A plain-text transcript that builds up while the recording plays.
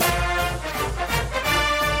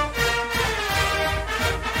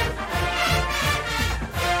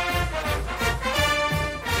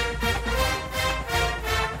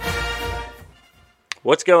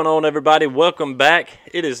What's going on, everybody? Welcome back.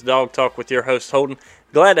 It is Dog Talk with your host, Holden.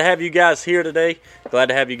 Glad to have you guys here today. Glad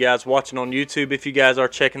to have you guys watching on YouTube. If you guys are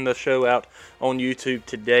checking the show out on YouTube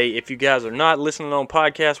today, if you guys are not listening on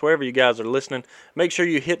podcast, wherever you guys are listening, make sure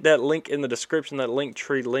you hit that link in the description, that link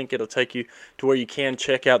tree link. It'll take you to where you can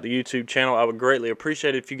check out the YouTube channel. I would greatly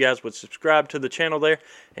appreciate it if you guys would subscribe to the channel there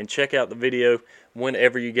and check out the video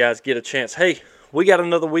whenever you guys get a chance. Hey, we got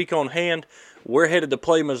another week on hand. We're headed to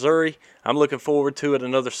play Missouri. I'm looking forward to it.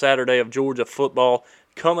 Another Saturday of Georgia football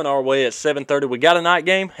coming our way at 7:30. We got a night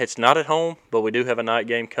game. It's not at home, but we do have a night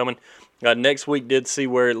game coming. Next week did see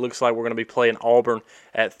where it looks like we're going to be playing Auburn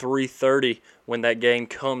at 3:30 when that game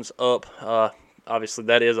comes up. Obviously,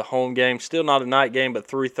 that is a home game. Still not a night game, but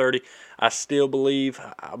 3:30. I still believe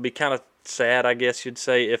I'll be kind of sad, I guess you'd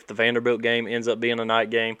say, if the Vanderbilt game ends up being a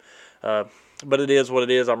night game. But it is what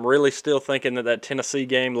it is. I'm really still thinking that Tennessee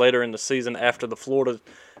game later in the season after the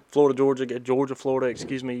Georgia-Florida,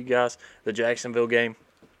 excuse me, you guys, the Jacksonville game,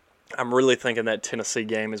 I'm really thinking that Tennessee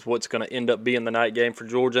game is what's going to end up being the night game for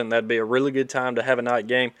Georgia, and that'd be a really good time to have a night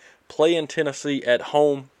game. Play in Tennessee at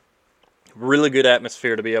home. Really good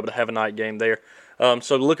atmosphere to be able to have a night game there.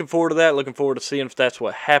 So looking forward to that. Looking forward to seeing if that's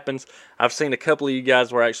what happens. I've seen a couple of you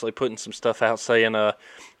guys were actually putting some stuff out saying,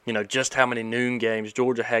 just how many noon games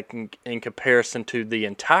Georgia had in comparison to the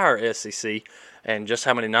entire SEC, and just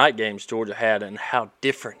how many night games Georgia had and how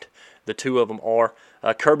different the two of them are.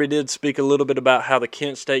 Kirby did speak a little bit about how the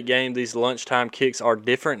Kent State game, these lunchtime kicks, are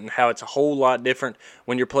different and how it's a whole lot different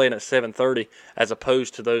when you're playing at 7:30 as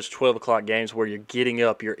opposed to those 12 o'clock games where you're getting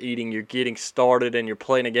up, you're eating, you're getting started, and you're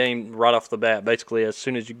playing a game right off the bat, basically as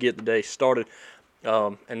soon as you get the day started.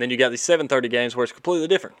 And then you got these 7:30 games where it's completely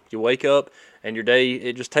different. You wake up and your day,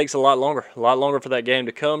 it just takes a lot longer for that game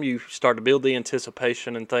to come. You start to build the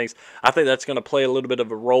anticipation and things. I think that's going to play a little bit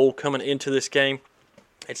of a role coming into this game.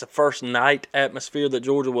 It's the first night atmosphere that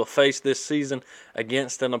Georgia will face this season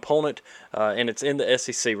against an opponent, and it's in the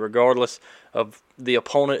SEC. Regardless of the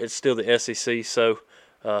opponent, it's still the SEC. So,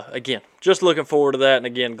 again, just looking forward to that, and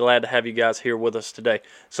again, glad to have you guys here with us today.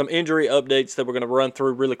 Some injury updates that we're going to run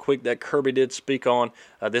through really quick that Kirby did speak on.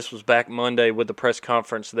 This was back Monday with the press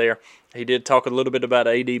conference there. He did talk a little bit about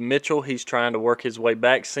A.D. Mitchell. He's trying to work his way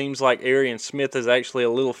back. Seems like Arian Smith is actually a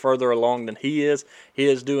little further along than he is. He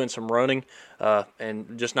is doing some running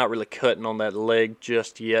and just not really cutting on that leg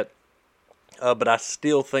just yet. But I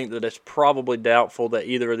still think that it's probably doubtful that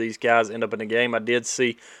either of these guys end up in the game. I did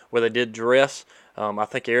see where they did dress. I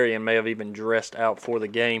think Arian may have even dressed out for the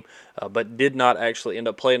game, but did not actually end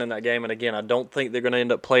up playing in that game. And again, I don't think they're going to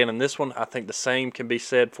end up playing in this one. I think the same can be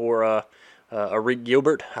said for Rick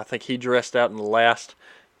Gilbert. I think he dressed out in the last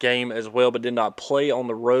game as well, but did not play on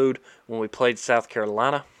the road when we played South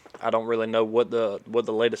Carolina. I don't really know what the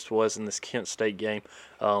latest was in this Kent State game,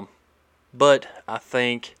 but I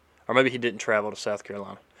think, or maybe he didn't travel to South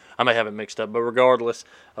Carolina. I may have it mixed up, but regardless,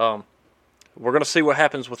 we're going to see what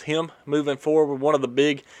happens with him moving forward. One of the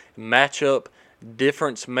big matchup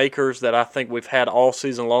difference makers that I think we've had all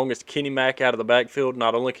season long is Kenny Mack out of the backfield.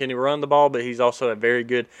 Not only can he run the ball, but he's also a very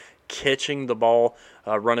good catching the ball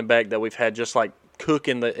running back that we've had just like Cook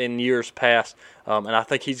in years past. And I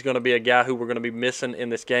think he's going to be a guy who we're going to be missing in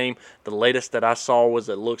this game. The latest that I saw was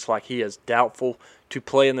it looks like he is doubtful to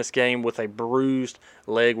play in this game with a bruised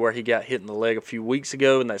leg where he got hit in the leg a few weeks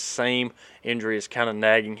ago, and that same injury is kind of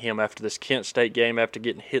nagging him after this Kent State game after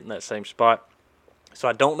getting hit in that same spot. So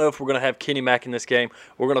I don't know if we're going to have Kenny Mack in this game.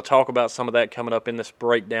 We're going to talk about some of that coming up in this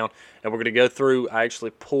breakdown, and we're going to go through. I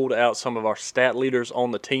actually pulled out some of our stat leaders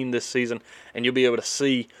on the team this season, and you'll be able to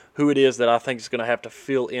see who it is that I think is going to have to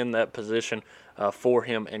fill in that position for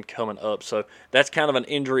him and coming up. So that's kind of an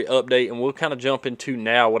injury update, and we'll kind of jump into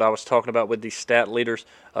now what I was talking about with these stat leaders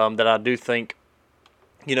that I do think,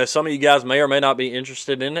 some of you guys may or may not be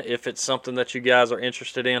interested in it. If it's something that you guys are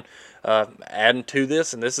interested in adding to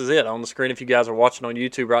this, and this is it on the screen if you guys are watching on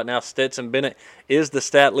YouTube right now, Stetson Bennett is the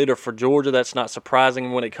stat leader for Georgia. That's not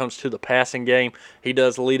surprising when it comes to the passing game. He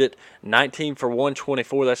does lead it 19 for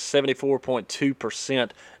 124. That's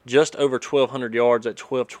 74.2%. Just over 1,200 yards at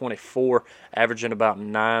 1,224, averaging about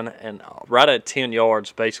 9 and right at 10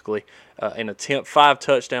 yards basically. In attempt, 5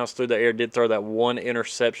 touchdowns through the air. Did throw that 1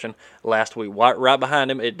 interception last week. Right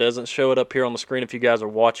behind him, it doesn't show it up here on the screen if you guys are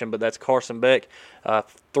watching, but that's Carson Beck.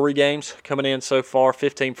 3 games coming in so far,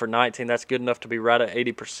 15 for 19. That's good enough to be right at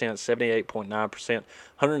 80%, 78.9%,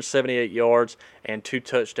 178 yards, and 2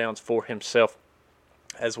 touchdowns for himself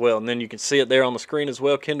as well. And then you can see it there on the screen as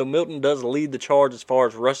well. Kendall Milton does lead the charge as far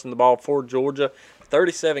as rushing the ball for Georgia.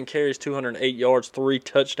 37 carries, 208 yards, 3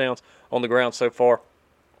 touchdowns on the ground so far.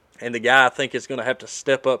 And the guy I think is going to have to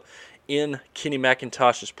step up in Kenny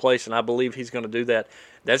McIntosh's place, and I believe he's going to do that.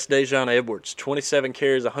 That's Dejon Edwards, 27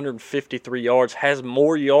 carries, 153 yards, has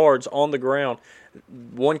more yards on the ground,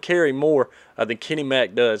 one carry more than Kenny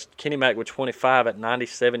Mack does. Kenny Mack with 25 at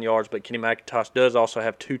 97 yards, but Kenny McIntosh does also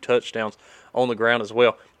have 2 touchdowns on the ground as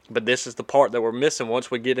well. But this is the part that we're missing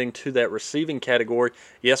once we get into that receiving category.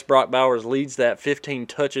 Yes, Brock Bowers leads that, 15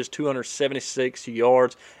 touches, 276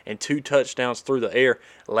 yards, and 2 touchdowns through the air.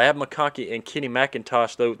 Lab McConkey and Kenny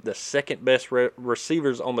McIntosh, though, the second best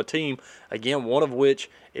receivers on the team, again, one of which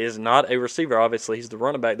is not a receiver. Obviously, he's the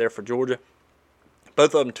running back there for Georgia.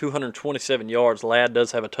 Both of them 227 yards. Ladd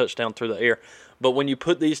does have a touchdown through the air. But when you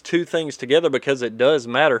put these two things together, because it does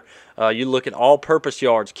matter, you look at all-purpose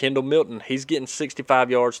yards. Kendall Milton, he's getting 65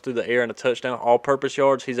 yards through the air and a touchdown. All-purpose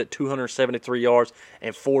yards, he's at 273 yards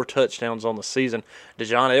and 4 touchdowns on the season.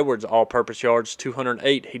 Dejon Edwards, all-purpose yards,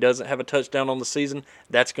 208. He doesn't have a touchdown on the season.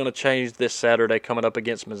 That's going to change this Saturday coming up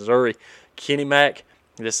against Missouri. Kenny Mack,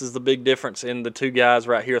 this is the big difference in the two guys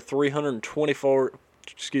right here. 324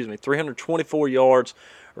 yards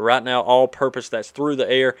right now, all-purpose. That's through the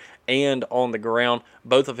air and on the ground.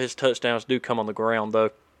 Both of his touchdowns do come on the ground,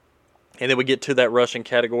 though. And then we get to that rushing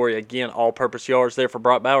category. Again, all-purpose yards there for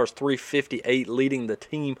Brock Bowers, 358, leading the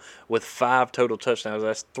team with 5 total touchdowns.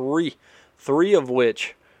 That's three of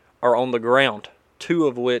which are on the ground, 2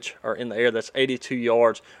 of which are in the air. That's 82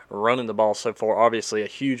 yards running the ball so far. Obviously, a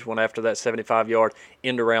huge one after that 75-yard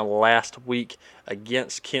end around last week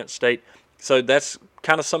against Kent State. So that's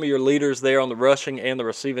kind of some of your leaders there on the rushing and the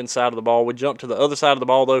receiving side of the ball. We jump to the other side of the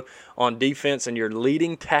ball, though, on defense, and your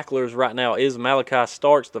leading tacklers right now is Malachi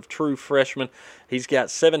Starks, the true freshman. He's got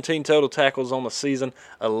 17 total tackles on the season,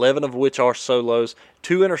 11 of which are solos,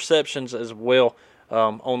 2 interceptions as well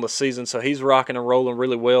on the season. So he's rocking and rolling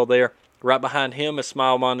really well there. Right behind him is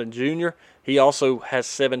Smile Mondon Jr. He also has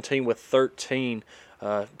 17 with 13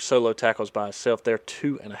 solo tackles by himself there,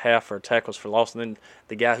 2.5 for tackles for loss. And then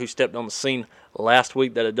the guy who stepped on the scene last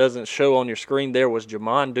week that it doesn't show on your screen there was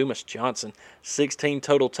Jamon Dumas Johnson, 16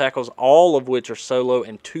 total tackles, all of which are solo,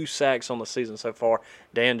 and 2 sacks on the season so far.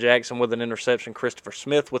 Dan Jackson with an interception, Christopher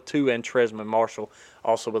Smith with 2, and Tresman Marshall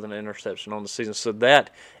also with an interception on the season. So that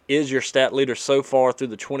is your stat leader so far through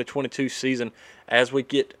the 2022 season. As we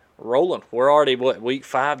get rolling, we're already, week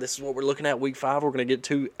 5? This is what we're looking at, week 5. We're going to get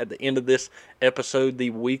to, at the end of this episode,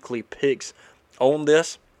 the weekly picks on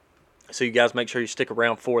this. So you guys make sure you stick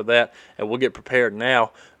around for that, and we'll get prepared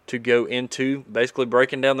now to go into basically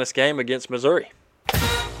breaking down this game against Missouri.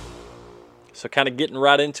 So kind of getting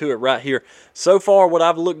right into it right here. So far, what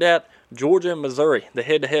I've looked at, Georgia and Missouri, the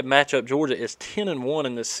head-to-head matchup, Georgia is 10-1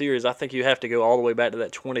 in this series. I think you have to go all the way back to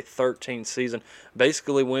that 2013 season,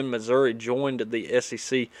 basically when Missouri joined the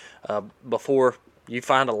SEC, before you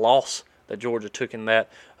find a loss that Georgia took in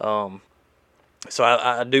that. So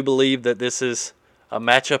I do believe that this is a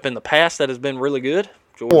matchup in the past that has been really good.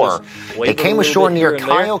 It came ashore near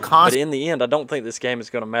Kyle But in the end, I don't think this game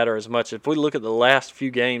is going to matter as much. If we look at the last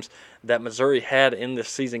few games that Missouri had in this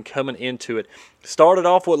season coming into it, started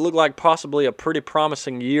off what looked like possibly a pretty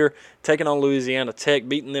promising year, taking on Louisiana Tech,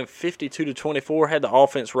 beating them 52-24, had the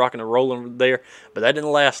offense rocking and rolling there, but that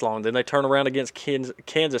didn't last long. Then they turn around against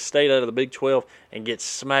Kansas State out of the Big 12 and get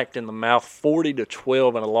smacked in the mouth,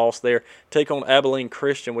 40-12 in a loss there. Take on Abilene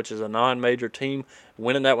Christian, which is a non-major team,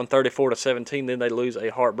 winning that one 34-17. Then they lose a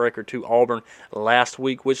heartbreaker to Auburn last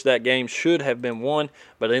week, which that game should have been won,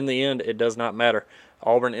 but in the end, it does not matter.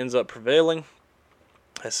 Auburn ends up prevailing.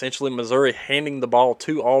 Essentially, Missouri handing the ball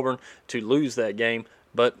to Auburn to lose that game.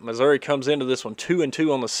 But Missouri comes into this one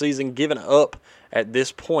 2-2 on the season, giving up at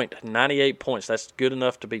this point 98 points. That's good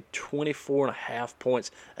enough to be 24.5 points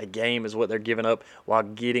a game is what they're giving up while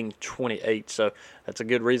getting 28. So that's a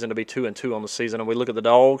good reason to be 2-2 on the season. And we look at the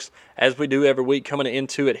Dogs, as we do every week coming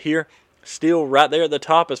into it here, still right there at the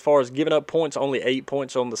top as far as giving up points, only 8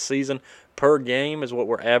 points on the season per game is what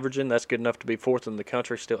we're averaging. That's good enough to be 4th in the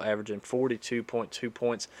country, still averaging 42.2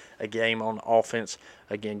 points a game on offense.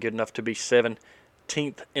 Again, good enough to be 17th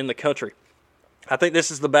in the country. I think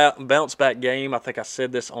this is the bounce-back game. I think I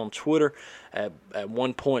said this on Twitter at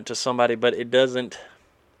one point to somebody, but it doesn't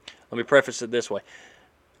 – let me preface it this way.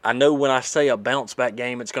 I know when I say a bounce-back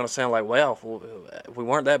game, it's going to sound like, well, we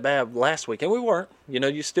weren't that bad last week. And we weren't. You know,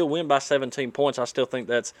 you still win by 17 points. I still think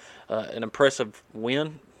that's an impressive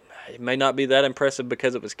win. It may not be that impressive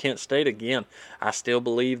because it was Kent State again. I still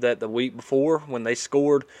believe that the week before when they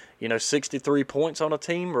scored, 63 points on a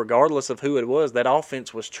team, regardless of who it was, that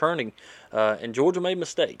offense was churning, and Georgia made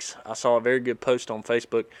mistakes. I saw a very good post on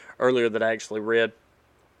Facebook earlier that I actually read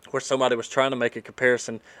where somebody was trying to make a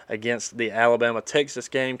comparison against the Alabama-Texas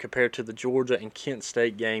game compared to the Georgia and Kent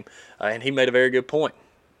State game, and he made a very good point.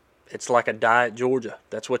 It's like a diet Georgia.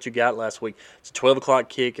 That's what you got last week. It's a 12 o'clock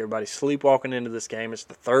kick. Everybody's sleepwalking into this game. It's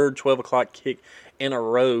the third 12 o'clock kick in a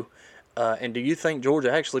row. And do you think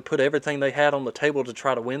Georgia actually put everything they had on the table to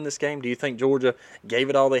try to win this game? Do you think Georgia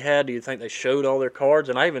gave it all they had? Do you think they showed all their cards?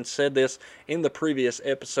 And I even said this in the previous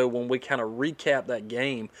episode when we kind of recapped that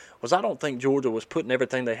game, was I don't think Georgia was putting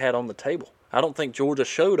everything they had on the table. I don't think Georgia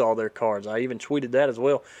showed all their cards. I even tweeted that as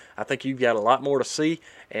well. I think you've got a lot more to see,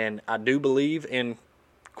 and I do believe in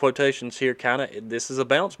quotations here, this is a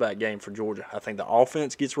bounce back game for Georgia. I think the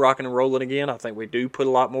offense gets rocking and rolling again. I think we do put a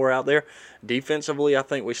lot more out there. Defensively, I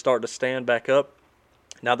think we start to stand back up.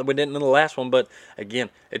 Not that we didn't in the last one, but again,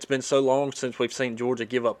 it's been so long since we've seen Georgia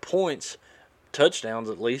give up points, touchdowns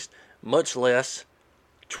at least, much less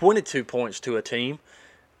 22 points to a team.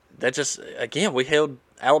 That just, again, we held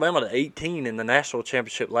Alabama to 18 in the national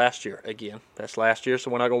championship last year. Again, that's last year,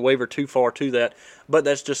 so we're not going to waver too far to that. But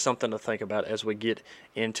that's just something to think about as we get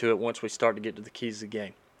into it once we start to get to the keys of the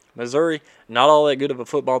game. Missouri, not all that good of a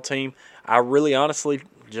football team. I really honestly,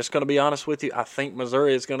 just going to be honest with you, I think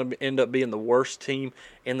Missouri is going to end up being the worst team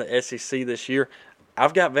in the SEC this year.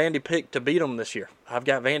 I've got Vandy picked to beat them this year. I've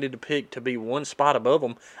got Vandy to pick to be one spot above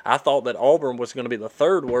them. I thought that Auburn was going to be the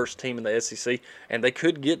third worst team in the SEC, and they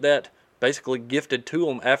could get that basically gifted to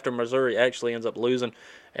them after Missouri actually ends up losing.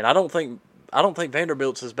 And I don't think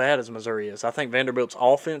Vanderbilt's as bad as Missouri is. I think Vanderbilt's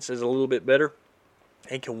offense is a little bit better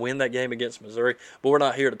and can win that game against Missouri. But we're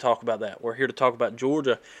not here to talk about that. We're here to talk about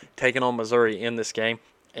Georgia taking on Missouri in this game.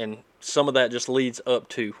 And some of that just leads up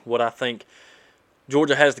to what I think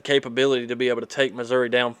Georgia has the capability to be able to take Missouri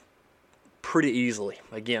down pretty easily.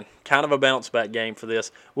 Again, kind of a bounce-back game for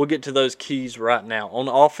this. We'll get to those keys right now. On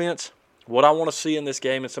offense, what I want to see in this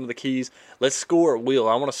game and some of the keys, let's score at will.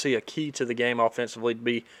 I want to see a key to the game offensively to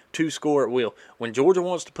be to score at will. When Georgia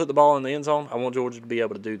wants to put the ball in the end zone, I want Georgia to be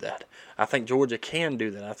able to do that. I think Georgia can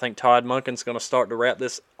do that. I think Todd Monken's going to start to wrap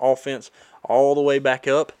this offense all the way back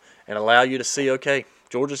up and allow you to see, okay,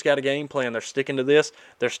 Georgia's got a game plan. They're sticking to this.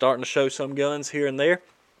 They're starting to show some guns here and there.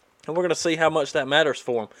 And we're going to see how much that matters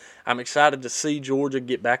for them. I'm excited to see Georgia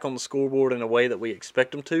get back on the scoreboard in a way that we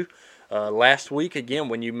expect them to. Last week, again,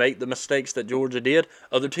 when you make the mistakes that Georgia did,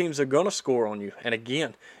 other teams are going to score on you. And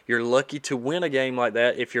again, you're lucky to win a game like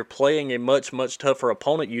that. If you're playing a much, much tougher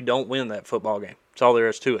opponent, you don't win that football game. That's all there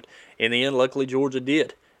is to it. In the end, luckily, Georgia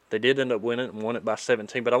did. They did end up winning and won it by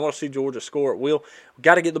 17. But I want to see Georgia score at will. We've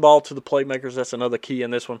got to get the ball to the playmakers. That's another key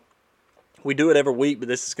in this one. We do it every week, but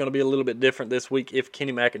this is going to be a little bit different this week if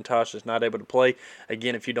Kenny McIntosh is not able to play.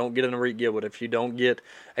 Again, if you don't get an Enrique Gilbert, if you don't get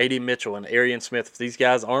A.D. Mitchell and Arian Smith, if these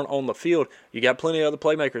guys aren't on the field, you got plenty of other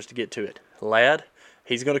playmakers to get to it. Ladd,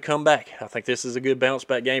 he's going to come back. I think this is a good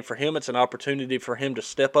bounce-back game for him. It's an opportunity for him to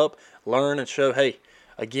step up, learn, and show, hey,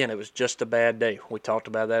 again, it was just a bad day. We talked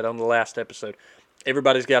about that on the last episode.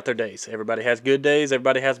 Everybody's got their days. Everybody has good days.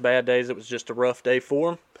 Everybody has bad days. It was just a rough day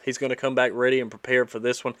for him. He's going to come back ready and prepared for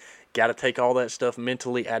this one. Got to take all that stuff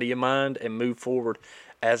mentally out of your mind and move forward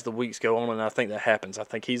as the weeks go on, and I think that happens. I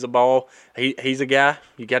think he's a ball. He's a guy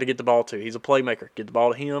you got to get the ball to. He's a playmaker. Get the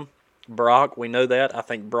ball to him. Brock, we know that. I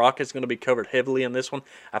think Brock is going to be covered heavily in this one.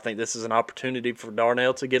 I think this is an opportunity for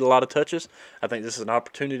Darnell to get a lot of touches. I think this is an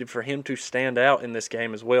opportunity for him to stand out in this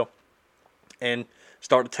game as well and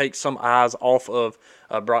start to take some eyes off of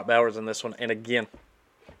Brock Bowers in this one. And again,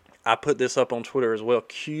 I put this up on Twitter as well.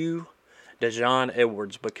 Cue Dejon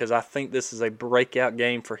Edwards, because I think this is a breakout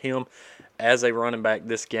game for him as a running back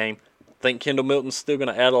this game. I think Kendall Milton's still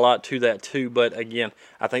going to add a lot to that too, but again,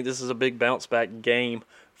 I think this is a big bounce-back game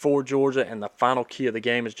for Georgia, and the final key of the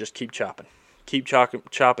game is just keep chopping. Keep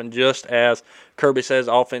chopping just as Kirby says,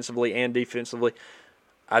 offensively and defensively.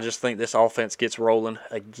 I just think this offense gets rolling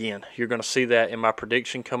again. You're going to see that in my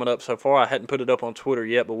prediction coming up so far. I hadn't put it up on Twitter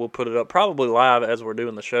yet, but we'll put it up probably live as we're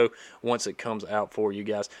doing the show once it comes out for you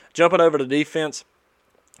guys. Jumping over to defense,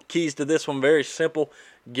 keys to this one, very simple.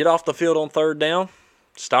 Get off the field on third down.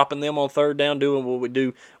 Stopping them on third down, doing what we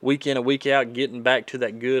do week in and week out, getting back to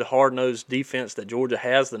that good, hard-nosed defense that Georgia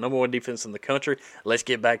has, the number one defense in the country. Let's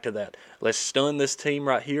get back to that. Let's stun this team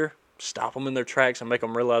right here. Stop them in their tracks and make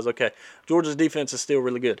them realize, okay, Georgia's defense is still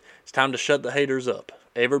really good. It's time to shut the haters up.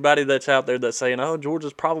 Everybody that's out there that's saying, oh,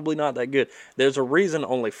 Georgia's probably not that good. There's a reason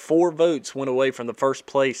only 4 votes went away from the first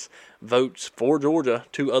place votes for Georgia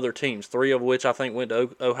to other teams, 3 of which I think went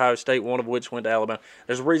to Ohio State, 1 of which went to Alabama.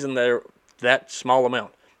 There's a reason they're that small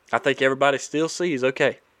amount. I think everybody still sees,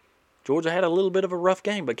 okay, Georgia had a little bit of a rough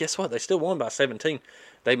game, but guess what? They still won by 17.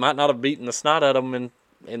 They might not have beaten the snot out of them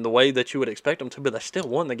in the way that you would expect them to, but they still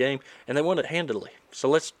won the game, and they won it handily. So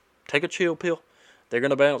let's take a chill pill. They're going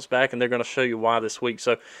to bounce back, and they're going to show you why this week.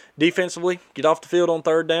 So defensively, get off the field on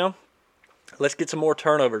third down. let's get some more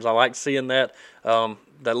turnovers. I like seeing that.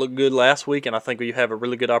 That looked good last week, and I think you have a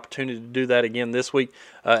really good opportunity to do that again this week.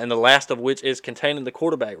 And the last of which is containing the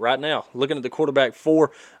quarterback. Right now, looking at the quarterback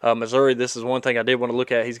for Missouri, this is one thing I did want to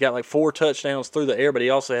look at. He's got like 4 touchdowns through the air, but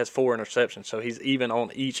he also has 4 interceptions, so he's even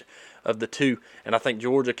on each of the 2. And I think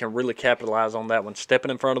Georgia can really capitalize on that one,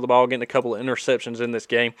 stepping in front of the ball, getting a couple of interceptions in this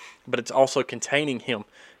game, but it's also containing him.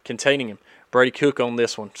 Brady Cook on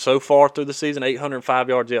this one. So far through the season, 805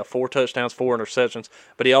 yards, 4 touchdowns, 4 interceptions.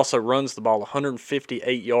 But he also runs the ball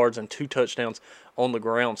 158 yards and 2 touchdowns on the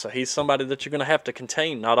ground. So he's somebody that you're going to have to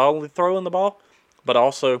contain, not only throwing the ball, but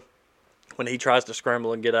also when he tries to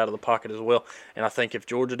scramble and get out of the pocket as well. And I think if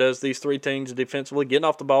Georgia does these 3 things defensively, getting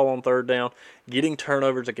off the ball on third down, getting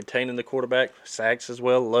turnovers and containing the quarterback, sacks as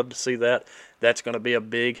well, love to see that, that's going to be a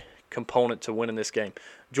big component to winning this game.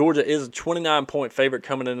 Georgia is a 29-point favorite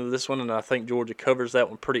coming into this one, and I think Georgia covers that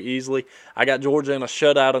one pretty easily. I got Georgia in a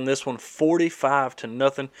shutout on this one,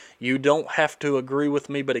 45-0. You don't have to agree with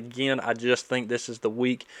me, but again, I just think this is the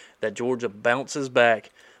week that Georgia bounces back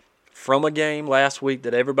from a game last week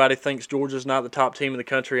that everybody thinks Georgia's not the top team in the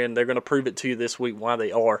country, and they're going to prove it to you this week why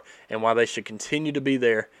they are and why they should continue to be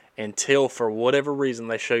there until, for whatever reason,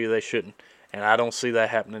 they show you they shouldn't. And I don't see that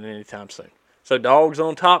happening anytime soon. So dogs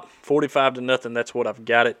on top, 45-0. That's what I've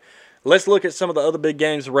got it. Let's look at some of the other big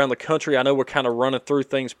games around the country. I know we're kind of running through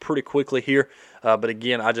things pretty quickly here, but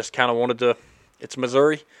again, I just kind of wanted to. It's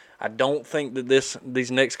Missouri. I don't think that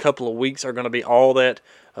these next couple of weeks are going to be all that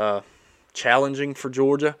challenging for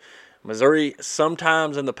Georgia. Missouri,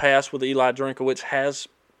 sometimes in the past with Eli Drinkowitz, has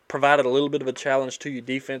provided a little bit of a challenge to you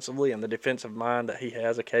defensively and the defensive mind that he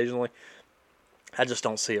has occasionally. I just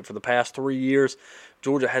don't see it. For the past 3 years,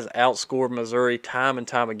 Georgia has outscored Missouri time and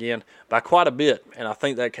time again by quite a bit, and I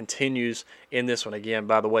think that continues in this one again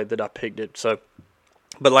by the way that I picked it. So,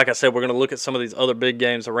 but like I said, we're going to look at some of these other big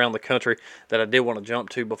games around the country that I did want to jump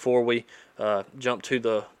to before we jump to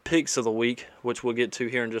the picks of the week, which we'll get to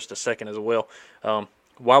here in just a second as well.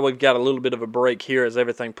 While we've got a little bit of a break here as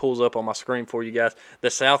everything pulls up on my screen for you guys,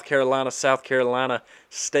 the South Carolina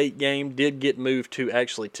State game did get moved to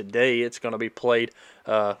actually today. It's going to be played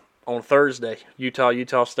on Thursday.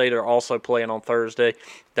 Utah State are also playing on Thursday.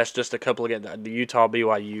 That's just a couple of games. The Utah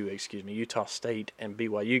State and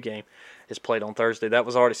BYU game is played on Thursday. That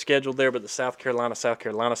was already scheduled there, but the South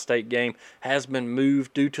Carolina State game has been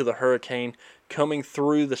moved due to the hurricane coming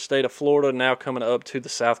through the state of Florida, now coming up to the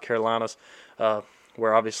South Carolinas,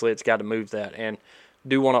 where obviously it's got to move that. And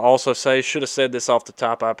do want to also say, should have said this off the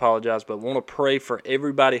top, I apologize, but want to pray for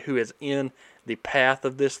everybody who is in the path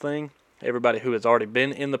of this thing, everybody who has already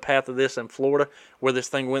been in the path of this in Florida where this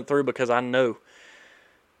thing went through, because I know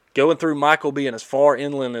going through Michael being as far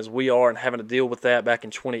inland as we are and having to deal with that back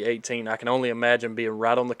in 2018, I can only imagine being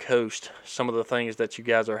right on the coast, some of the things that you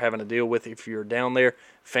guys are having to deal with if you're down there,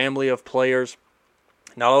 family of players.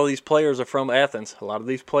 Not all of these players are from Athens. A lot of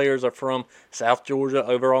these players are from South Georgia,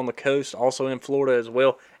 over on the coast, also in Florida as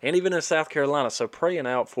well, and even in South Carolina. So praying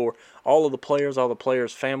out for all the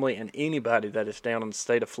players' family, and anybody that is down in the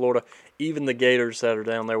state of Florida, even the Gators that are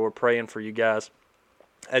down there. We're praying for you guys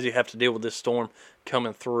as you have to deal with this storm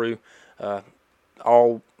coming through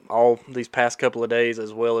all these past couple of days,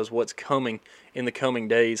 as well as what's coming in the coming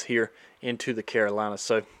days here into the Carolinas.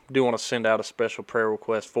 So do want to send out a special prayer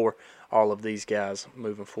request for all of these guys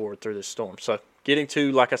moving forward through this storm. So getting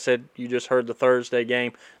to, like I said, you just heard the Thursday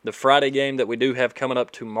game. The Friday game that we do have coming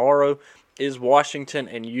up tomorrow is Washington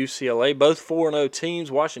and UCLA. Both 4-0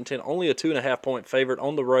 teams. Washington only a 2.5-point favorite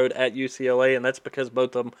on the road at UCLA, and that's because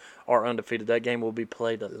both of them are undefeated. That game will be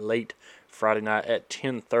played late Friday night at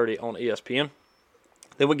 10:30 on ESPN.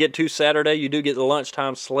 Then we get to Saturday. You do get the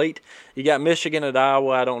lunchtime slate. You got Michigan at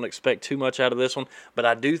Iowa. I don't expect too much out of this one, but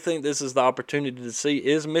I do think this is the opportunity to see,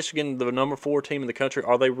 is Michigan the number 4 team in the country?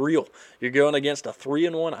 Are they real? You're going against a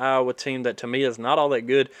 3-1 Iowa team that to me is not all that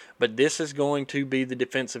good, but this is going to be the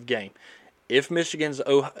defensive game. If Michigan's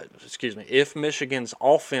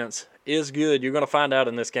offense is good, you're going to find out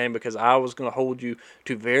in this game, because Iowa's going to hold you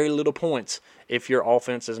to very little points if your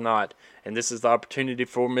offense is not. And this is the opportunity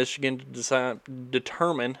for Michigan to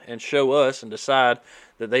determine and show us and decide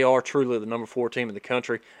that they are truly the number 4 team in the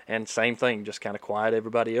country. And same thing, just kind of quiet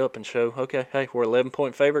everybody up and show, okay, hey, we're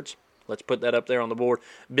 11-point favorites. Let's put that up there on the board.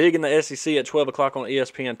 Big in the SEC at 12 o'clock on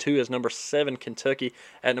ESPN2 is number 7 Kentucky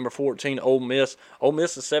at number 14 Ole Miss. Ole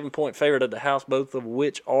Miss is a 7-point favorite at the house, both of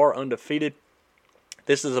which are undefeated.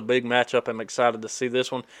 This is a big matchup. I'm excited to see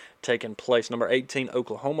this one taking place. Number 18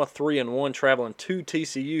 Oklahoma, 3-1, traveling to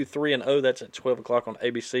TCU, 3-0. That's at 12 o'clock on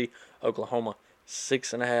ABC. Oklahoma,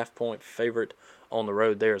 6.5-point favorite on the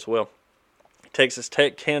road there as well. Texas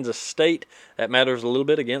Tech, Kansas State. That matters a little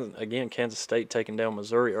bit. Again, Kansas State taking down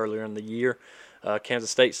Missouri earlier in the year. Kansas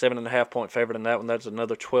State 7.5-point favorite in that one. That's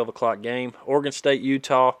another 12 o'clock game. Oregon State,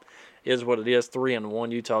 Utah is what it is.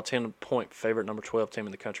 3-1. Utah 10-point favorite, number 12 team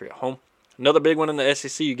in the country at home. Another big one in the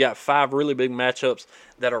SEC. You got 5 really big matchups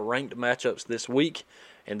that are ranked matchups this week.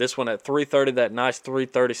 And this one at 3:30, that nice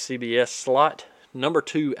 3:30 CBS slot. Number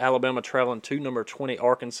 2, Alabama traveling to number 20,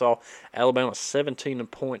 Arkansas. Alabama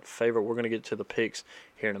 17-point favorite. We're going to get to the picks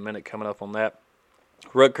here in a minute coming up on that.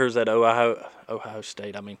 Rutgers at Ohio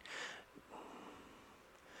State.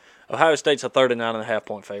 Ohio State's a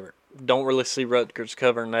 39.5-point favorite. Don't really see Rutgers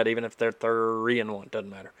covering that, even if they're 3-1. Doesn't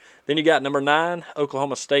matter. Then you got number 9,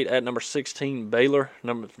 Oklahoma State at number 16, Baylor.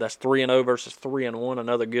 That's 3-0 versus 3-1.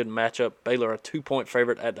 Another good matchup. Baylor a 2-point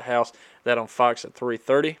favorite at the house. That on Fox at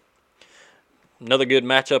 3:30. Another good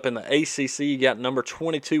matchup in the ACC. You got number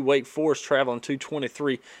 22, Wake Forest traveling to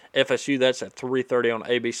 23, FSU. That's at 3:30 on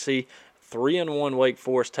ABC. 3-1 Wake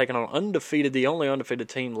Forest taking on the only undefeated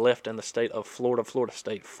team left in the state of Florida. Florida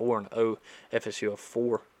State 4-0. FSU a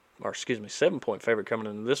 7-point favorite coming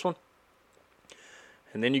into this one.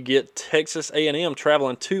 And then you get Texas A&M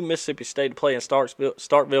traveling to Mississippi State to play in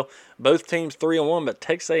Starkville. Both teams 3-1, but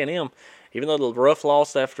Texas A&M, even though the rough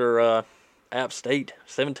loss after App State,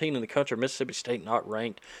 17 in the country, Mississippi State not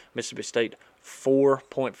ranked. Mississippi State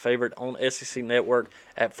 4-point favorite on SEC Network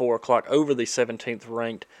at 4 o'clock over the 17th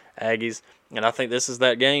ranked Aggies. And I think this is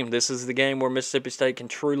that game. This is the game where Mississippi State can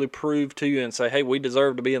truly prove to you and say, hey, we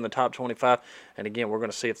deserve to be in the top 25. And again, we're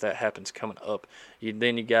going to see if that happens coming up.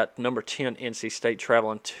 Then you got number 10, NC State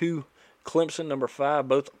traveling to Clemson, number 5,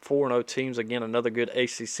 both 4-0 teams. Again, another good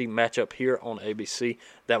ACC matchup here on ABC.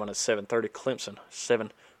 That one at 7:30. Clemson,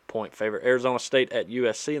 7-point favorite. Arizona State at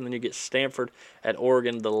USC, and then you get Stanford at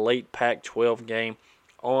Oregon, the late Pac-12 game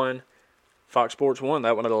on Fox Sports 1.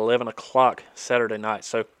 That one at 11 o'clock Saturday night.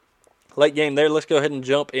 So late game there. Let's go ahead and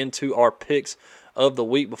jump into our picks of the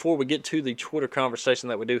week. Before we get to the Twitter conversation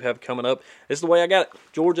that we do have coming up, this is the way I got it.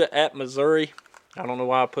 Georgia at Missouri. I don't know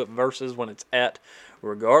why I put versus when it's at.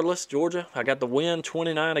 Regardless, Georgia, I got the win,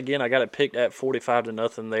 29. Again, I got it picked at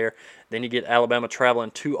 45-0 there. Then you get Alabama traveling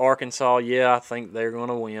to Arkansas. Yeah, I think they're going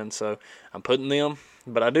to win, so I'm putting them.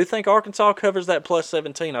 But I do think Arkansas covers that plus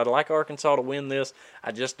 17. I'd like Arkansas to win this.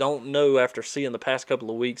 I just don't know after seeing the past couple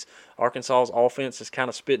of weeks. Arkansas's offense is kind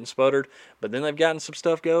of spit and sputtered, but then they've gotten some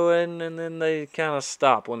stuff going, and then they kind of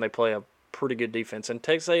stop when they play a pretty good defense. And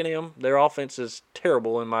Texas A&M, their offense is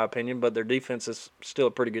terrible in my opinion, but their defense is still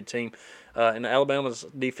a pretty good team. And Alabama's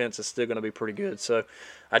defense is still going to be pretty good. So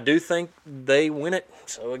I do think they win it.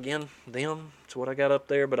 So again, that's what I got up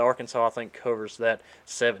there. But Arkansas, I think, covers that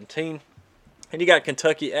 17. And you got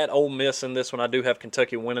Kentucky at Ole Miss in this one. I do have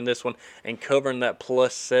Kentucky winning this one and covering that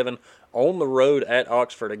plus 7 on the road at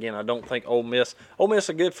Oxford. Again, I don't think Ole Miss is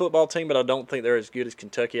a good football team, but I don't think they're as good as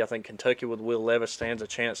Kentucky. I think Kentucky with Will Levis stands a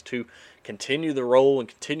chance to continue the roll and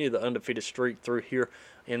continue the undefeated streak through here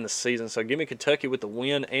in the season. So give me Kentucky with the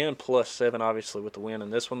win and plus 7, obviously, with the win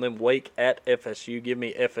in this one. Then Wake at FSU. Give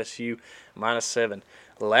me FSU minus 7.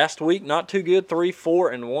 Last week, not too good,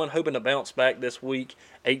 3-4-1. Hoping to bounce back this week,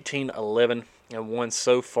 18-11-1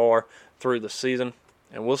 so far through the season.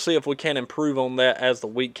 And we'll see if we can improve on that as the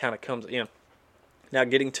week kind of comes in. Now,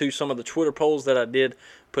 getting to some of the Twitter polls that I did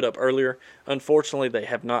put up earlier. Unfortunately, they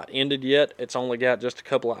have not ended yet. It's only got just a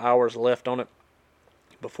couple of hours left on it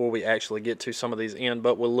before we actually get to some of these in.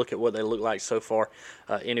 But we'll look at what they look like so far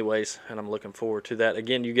anyways, and I'm looking forward to that.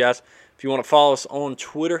 Again, you guys, if you want to follow us on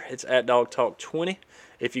Twitter, it's at DogTalk20.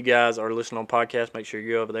 If you guys are listening on podcast, make sure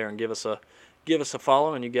you go over there and give us a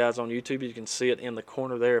follow. And you guys on YouTube, you can see it in the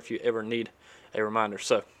corner there if you ever need a reminder.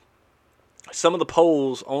 So, some of the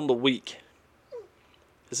polls on the week.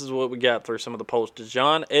 This is what we got through some of the polls.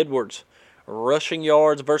 Dejon Edwards, rushing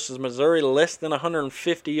yards versus Missouri, less than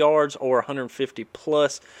 150 yards or 150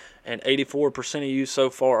 plus. And 84% of you so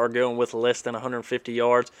far are going with less than 150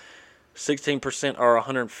 yards. 16% are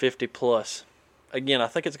 150 plus. Again, I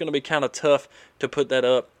think it's going to be kind of tough to put that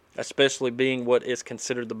up, especially being what is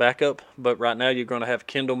considered the backup. But right now you're going to have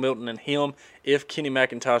Kendall Milton and him. If Kenny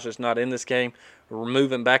McIntosh is not in this game, we're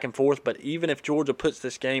moving back and forth. But even if Georgia puts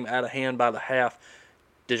this game out of hand by the half,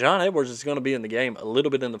 Dejon Edwards is going to be in the game a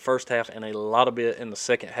little bit in the first half and a lot of bit in the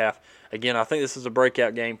second half. Again, I think this is a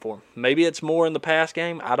breakout game for him. Maybe it's more in the pass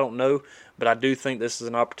game. I don't know. But I do think this is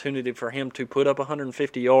an opportunity for him to put up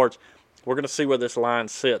 150 yards. We're going to see where this line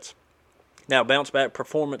sits. Now, bounce back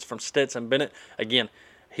performance from Stetson Bennett. Again,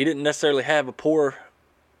 he didn't necessarily have a poor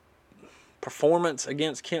performance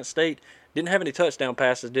against Kent State. Didn't have any touchdown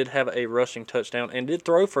passes, did have a rushing touchdown, and did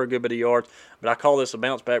throw for a good bit of yards. But I call this a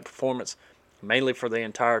bounce back performance mainly for the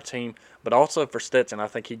entire team. But also for Stetson, I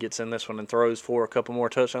think he gets in this one and throws for a couple more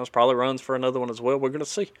touchdowns, probably runs for another one as well. We're going to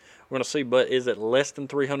see. We're going to see. But is it less than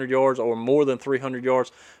 300 yards or more than 300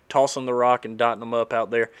 yards? Tossing the rock and dotting them up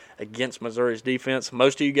out there against Missouri's defense.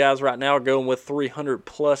 Most of you guys right now are going with 300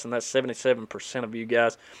 plus, and that's 77% of you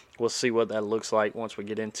guys. We'll see what that looks like once we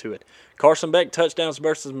get into it. Carson Beck, touchdowns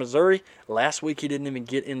versus Missouri. Last week he didn't even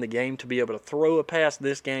get in the game to be able to throw a pass.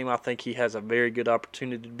 This game I think he has a very good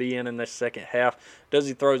opportunity to be in this second half. Does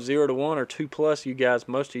he throw 0 to 1 or 2 plus? You guys,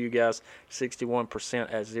 most of you guys,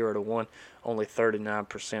 61% at 0 to 1, only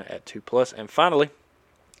 39% at 2 plus. And finally,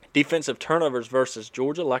 defensive turnovers versus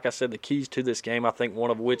Georgia. Like I said, the keys to this game, I think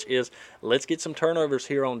one of which is let's get some turnovers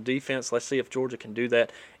here on defense. Let's see if Georgia can do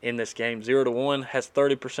that in this game. 0 to 1 has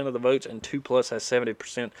 30% of the votes, and 2 plus has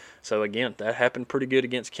 70%. So, again, that happened pretty good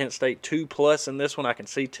against Kent State. 2 plus in this one. I can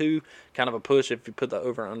see 2, kind of a push if you put the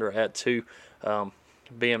over-under at 2,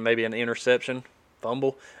 being maybe an interception,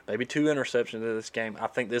 fumble, maybe 2 interceptions in this game. I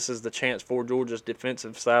think this is the chance for Georgia's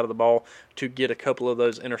defensive side of the ball to get a couple of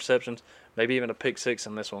those interceptions, maybe even a pick 6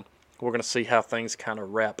 in this one. We're going to see how things kind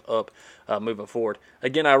of wrap up moving forward.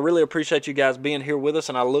 Again, I really appreciate you guys being here with us,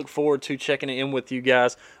 and I look forward to checking in with you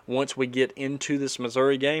guys once we get into this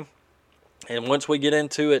Missouri game. And once we get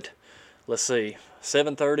into it, let's see,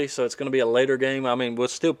 7:30, so it's going to be a later game. I mean, we'll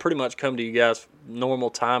still pretty much come to you guys normal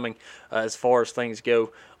timing as far as things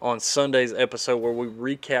go on Sunday's episode where we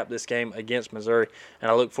recap this game against Missouri, and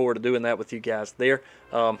I look forward to doing that with you guys there.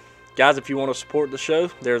 Guys, if you want to support the show,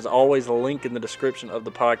 there's always a link in the description of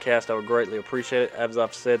the podcast. I would greatly appreciate it, as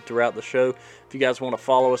I've said throughout the show. If you guys want to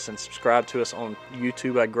follow us and subscribe to us on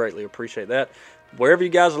YouTube, I'd greatly appreciate that. Wherever you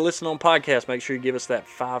guys are listening on podcasts, make sure you give us that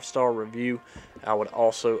 5-star review. I would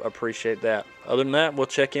also appreciate that. Other than that, we'll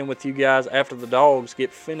check in with you guys after the Dogs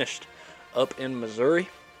get finished up in Missouri,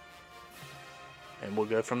 and we'll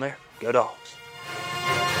go from there. Go Dogs.